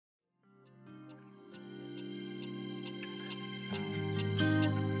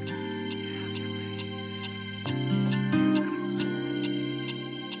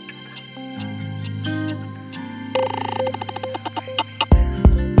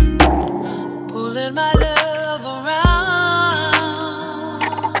holding my love around.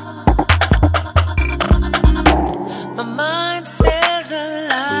 My mind says aloud,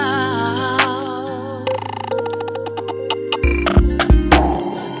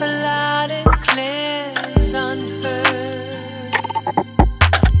 but loud and clear is unheard.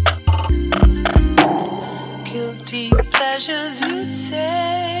 Guilty pleasures, you'd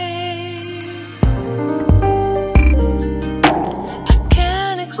say.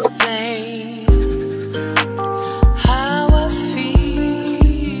 Explain how I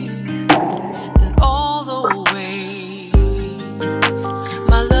feel and all the ways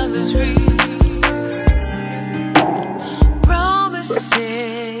my love is real.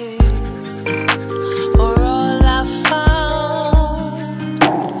 Promises are all I found.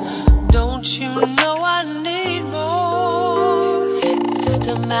 Don't you know I need more? It's just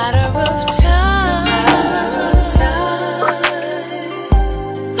a matter of time.